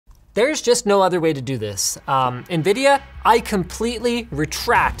There's just no other way to do this. Nvidia, I completely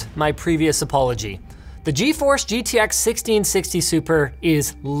retract my previous apology. The GeForce GTX 1660 Super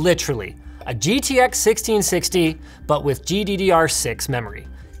is literally a GTX 1660, but with GDDR6 memory.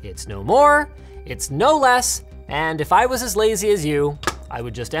 It's no more, it's no less, and if I was as lazy as you, I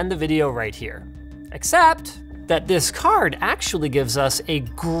would just end the video right here. Except that this card actually gives us a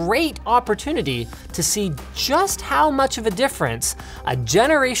great opportunity to see just how much of a difference a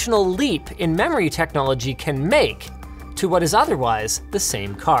generational leap in memory technology can make to what is otherwise the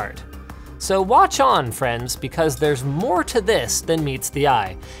same card. So watch on, friends, because there's more to this than meets the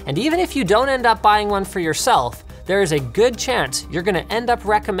eye. And even if you don't end up buying one for yourself, there is a good chance you're gonna end up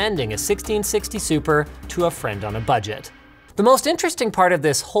recommending a 1660 Super to a friend on a budget. The most interesting part of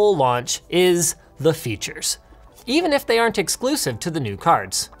this whole launch is the features, even if they aren't exclusive to the new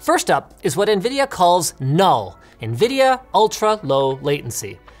cards. First up is what Nvidia calls null, Nvidia Ultra Low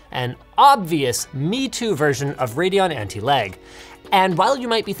Latency, an obvious Me Too version of Radeon anti-lag. And while you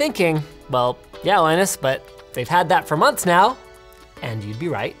might be thinking, well, yeah, Linus, but they've had that for months now, and you'd be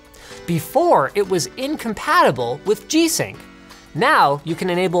right. Before, it was incompatible with G-Sync. Now, you can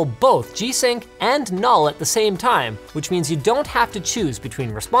enable both G-Sync and null at the same time, which means you don't have to choose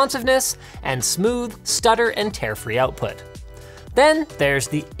between responsiveness and smooth, stutter, and tear-free output. Then there's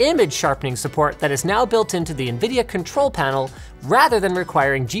the image sharpening support that is now built into the Nvidia control panel rather than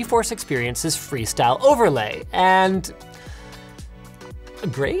requiring GeForce Experience's freestyle overlay, and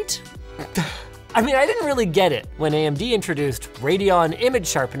great? I mean, I didn't really get it when AMD introduced Radeon image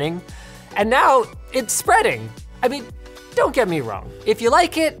sharpening, and now it's spreading. I mean, don't get me wrong. If you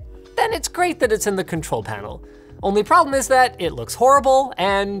like it, then it's great that it's in the control panel. Only problem is that it looks horrible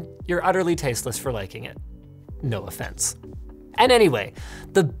and you're utterly tasteless for liking it. No offense. And anyway,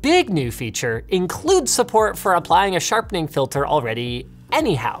 the big new feature includes support for applying a sharpening filter already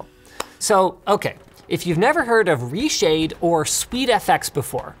anyhow. So, okay, if you've never heard of Reshade or SweetFX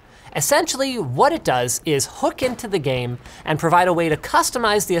before, essentially what it does is hook into the game and provide a way to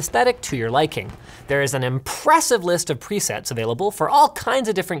customize the aesthetic to your liking. There is an impressive list of presets available for all kinds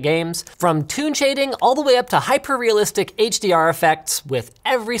of different games, from toon shading all the way up to hyper-realistic HDR effects with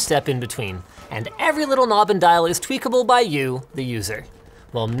every step in between. And every little knob and dial is tweakable by you, the user.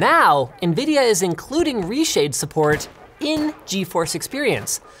 Well, now, Nvidia is including Reshade support in GeForce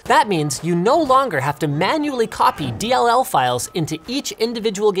Experience. That means you no longer have to manually copy DLL files into each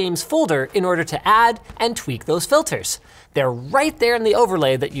individual game's folder in order to add and tweak those filters. They're right there in the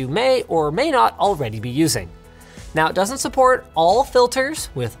overlay that you may or may not already be using. Now, it doesn't support all filters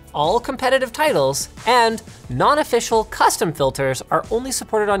with all competitive titles, and non-official custom filters are only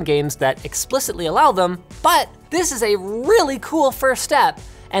supported on games that explicitly allow them, but this is a really cool first step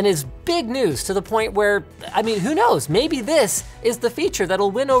and is big news to the point where, I mean, who knows, maybe this is the feature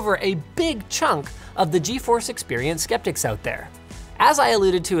that'll win over a big chunk of the GeForce Experience skeptics out there. As I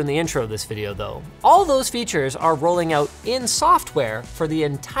alluded to in the intro of this video though, all those features are rolling out in software for the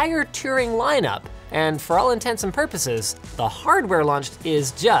entire Turing lineup, and for all intents and purposes, the hardware launched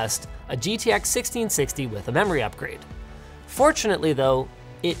is just a GTX 1660 with a memory upgrade. Fortunately though,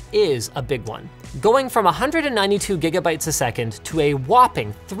 it is a big one. Going from 192 gigabytes a second to a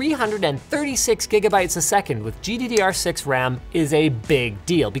whopping 336 gigabytes a second with GDDR6 RAM is a big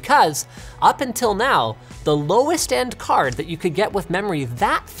deal because up until now, the lowest end card that you could get with memory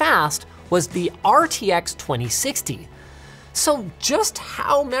that fast was the RTX 2060. So just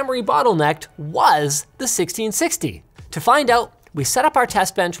how memory bottlenecked was the 1660? To find out, we set up our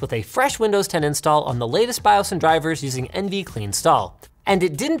test bench with a fresh Windows 10 install on the latest BIOS and drivers using NVCleanStall. And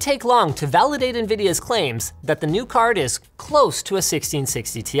it didn't take long to validate Nvidia's claims that the new card is close to a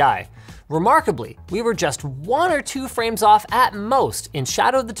 1660 Ti. Remarkably, we were just 1 or 2 frames off at most in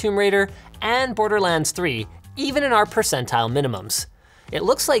Shadow of the Tomb Raider and Borderlands 3, even in our percentile minimums. It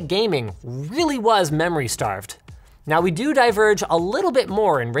looks like gaming really was memory starved. Now we do diverge a little bit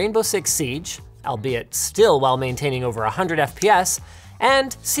more in Rainbow Six Siege, albeit still while maintaining over 100 FPS,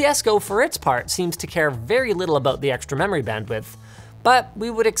 and CSGO for its part seems to care very little about the extra memory bandwidth. But we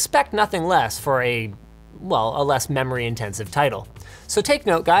would expect nothing less for a less memory intensive title. So take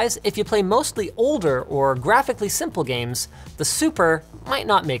note guys, if you play mostly older or graphically simple games, the Super might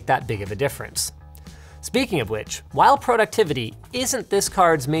not make that big of a difference. Speaking of which, while productivity isn't this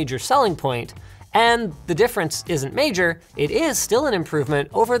card's major selling point, and the difference isn't major, it is still an improvement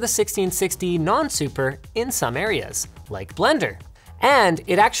over the 1660 non-Super in some areas, like Blender. And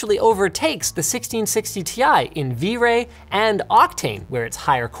it actually overtakes the 1660 Ti in V-Ray and Octane, where its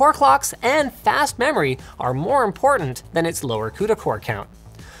higher core clocks and fast memory are more important than its lower CUDA core count.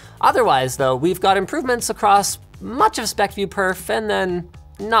 Otherwise though, we've got improvements across much of SpecView perf and then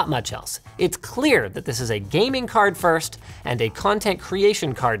not much else. It's clear that this is a gaming card first and a content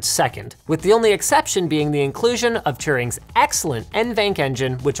creation card second, with the only exception being the inclusion of Turing's excellent NVENC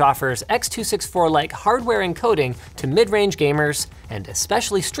engine, which offers x264-like hardware encoding to mid-range gamers and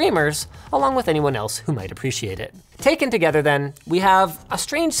especially streamers, along with anyone else who might appreciate it. Taken together then, we have a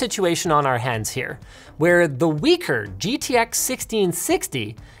strange situation on our hands here, where the weaker GTX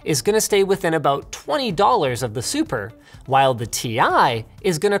 1660 is gonna stay within about $20 of the Super, while the Ti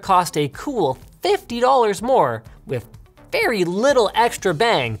is gonna cost a cool $50 more with very little extra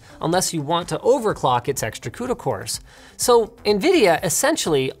bang unless you want to overclock its extra CUDA cores. So Nvidia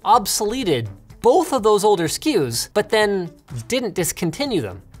essentially obsoleted both of those older SKUs, but then didn't discontinue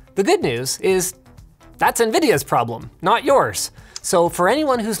them. The good news is that's Nvidia's problem, not yours. So for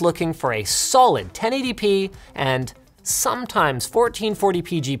anyone who's looking for a solid 1080p and sometimes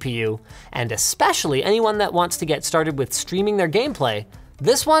 1440p GPU, and especially anyone that wants to get started with streaming their gameplay,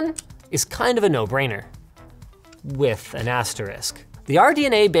 this one is kind of a no-brainer. With an asterisk. The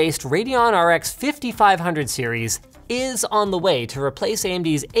RDNA-based Radeon RX 5500 series is on the way to replace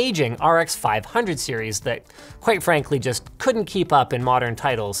AMD's aging RX 500 series that, quite frankly, just couldn't keep up in modern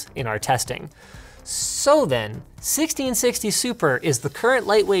titles in our testing. So then, 1660 Super is the current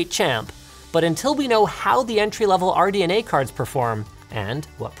lightweight champ, but until we know how the entry-level RDNA cards perform and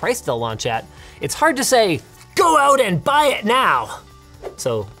what price they'll launch at, it's hard to say, go out and buy it now.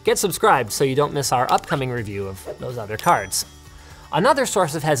 So get subscribed so you don't miss our upcoming review of those other cards. Another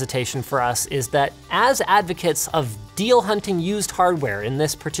source of hesitation for us is that as advocates of deal hunting used hardware in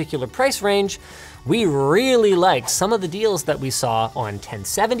this particular price range, we really liked some of the deals that we saw on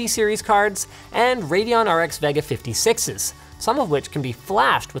 1070 series cards and Radeon RX Vega 56s, some of which can be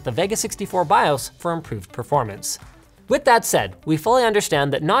flashed with the Vega 64 BIOS for improved performance. With that said, we fully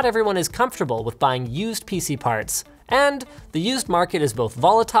understand that not everyone is comfortable with buying used PC parts, and the used market is both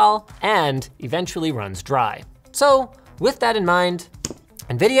volatile and eventually runs dry. So with that in mind,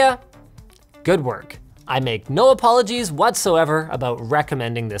 Nvidia, good work. I make no apologies whatsoever about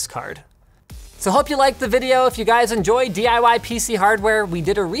recommending this card. So hope you liked the video. If you guys enjoy DIY PC hardware, we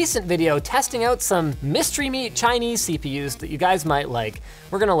did a recent video testing out some mystery meat Chinese CPUs that you guys might like.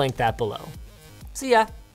 We're gonna link that below. See ya.